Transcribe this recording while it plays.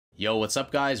Yo, what's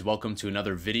up guys? Welcome to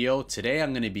another video. Today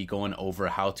I'm going to be going over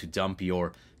how to dump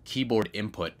your keyboard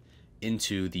input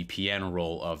into the piano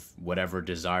roll of whatever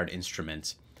desired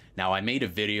instrument. Now I made a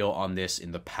video on this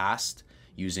in the past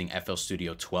using FL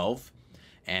Studio 12,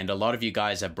 and a lot of you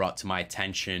guys have brought to my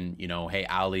attention, hey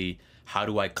Ali, how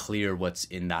do I clear what's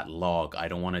in that log? I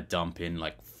don't want to dump in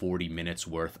like 40 minutes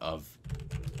worth of,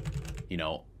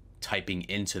 typing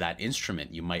into that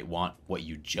instrument. You might want what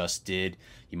you just did.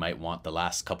 You might want the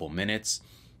last couple minutes.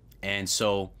 And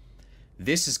so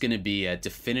this is going to be a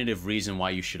definitive reason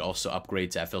why you should also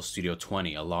upgrade to FL Studio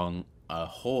 20, along a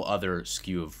whole other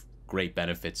skew of great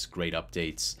benefits, great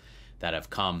updates that have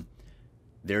come.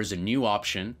 There's a new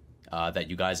option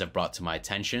that you guys have brought to my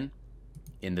attention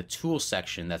in the tools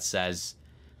section that says,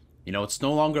 it's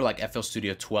no longer like FL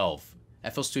Studio 12.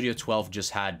 FL Studio 12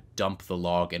 just had dump the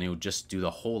log and it would just do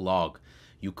the whole log.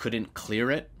 You couldn't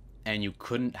clear it and you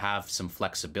couldn't have some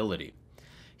flexibility.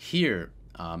 Here,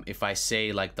 if I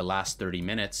say like the last 30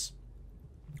 minutes,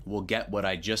 we'll get what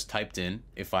I just typed in.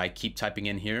 If I keep typing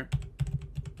in here.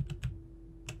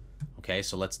 Okay,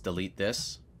 so let's delete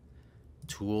this.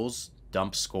 Tools,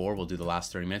 dump score, we'll do the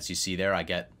last 30 minutes. You see there, I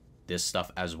get this stuff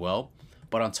as well.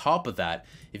 But on top of that,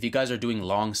 if you guys are doing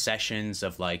long sessions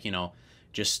of like,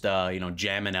 just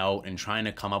jamming out and trying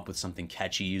to come up with something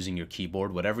catchy using your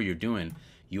keyboard, whatever you're doing,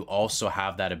 you also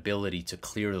have that ability to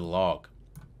clear the log.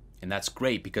 And that's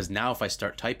great because now if I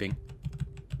start typing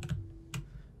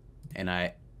and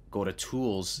I go to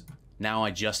tools, now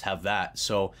I just have that.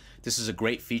 So this is a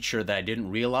great feature that I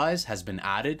didn't realize has been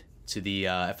added to the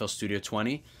FL Studio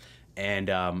 20, and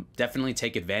definitely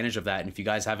take advantage of that. And if you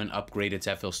guys haven't upgraded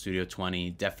to FL Studio 20,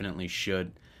 definitely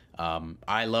should.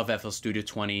 I love FL Studio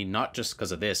 20, not just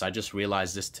because of this, I just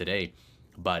realized this today,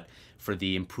 but for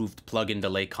the improved plugin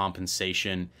delay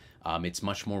compensation. It's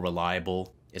much more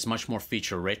reliable, it's much more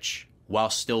feature rich,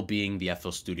 while still being the FL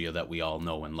Studio that we all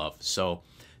know and love. So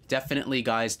definitely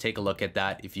guys, take a look at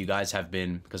that. If you guys have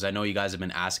been, because I know you guys have been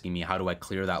asking me, how do I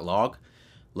clear that log?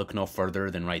 Look no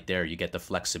further than right there. You get the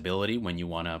flexibility when you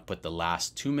want to put the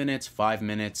last 2 minutes, 5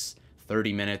 minutes,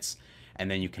 30 minutes,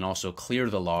 and then you can also clear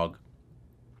the log,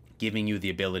 giving you the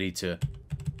ability to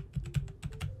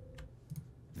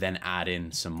then add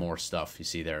in some more stuff, you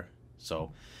see there.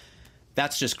 So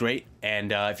that's just great.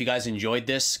 And if you guys enjoyed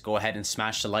this, go ahead and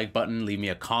smash the like button, leave me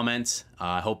a comment.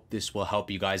 I hope this will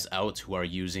help you guys out who are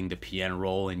using the piano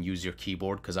roll and use your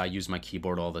keyboard, because I use my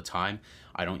keyboard all the time.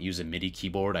 I don't use a MIDI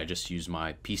keyboard, I just use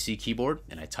my PC keyboard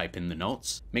and I type in the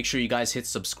notes. Make sure you guys hit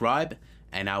subscribe,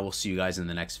 and I will see you guys in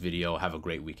the next video. Have a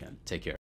great weekend. Take care.